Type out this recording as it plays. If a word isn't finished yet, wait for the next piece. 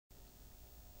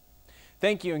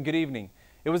Thank you and good evening.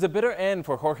 It was a bitter end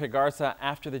for Jorge Garza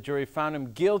after the jury found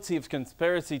him guilty of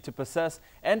conspiracy to possess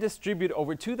and distribute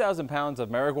over 2,000 pounds of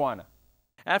marijuana.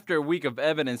 After a week of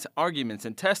evidence, arguments,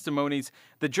 and testimonies,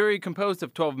 the jury, composed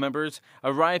of 12 members,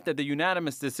 arrived at the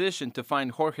unanimous decision to find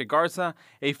Jorge Garza,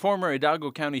 a former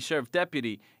Hidalgo County Sheriff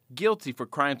deputy, guilty for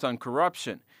crimes on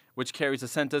corruption, which carries a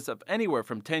sentence of anywhere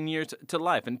from 10 years to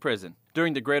life in prison.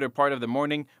 During the greater part of the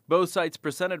morning, both sides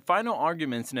presented final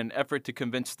arguments in an effort to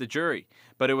convince the jury,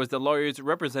 but it was the lawyers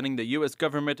representing the U.S.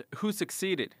 government who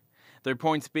succeeded. Their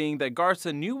points being that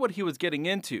Garza knew what he was getting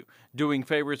into, doing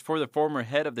favors for the former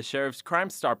head of the Sheriff's Crime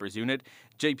Stoppers Unit,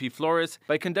 J.P. Flores,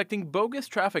 by conducting bogus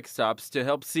traffic stops to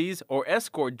help seize or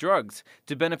escort drugs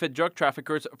to benefit drug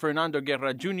traffickers Fernando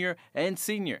Guerra Jr. and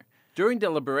Sr. During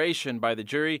deliberation by the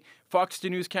jury, Fox 2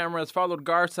 News cameras followed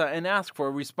Garza and asked for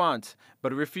a response,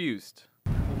 but refused.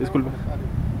 Disculpe.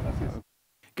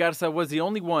 Garza was the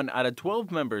only one out of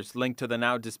 12 members linked to the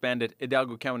now disbanded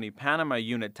Hidalgo County Panama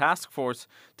Unit Task Force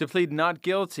to plead not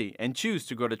guilty and choose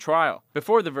to go to trial.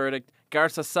 Before the verdict,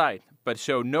 Garza sighed, but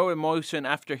showed no emotion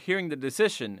after hearing the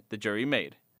decision the jury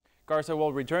made. Garza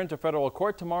will return to federal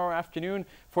court tomorrow afternoon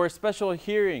for a special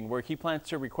hearing where he plans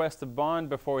to request a bond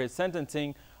before his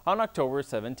sentencing on October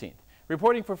 17th.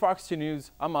 Reporting for Fox 2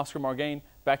 News, I'm Oscar Margain.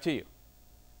 Back to you.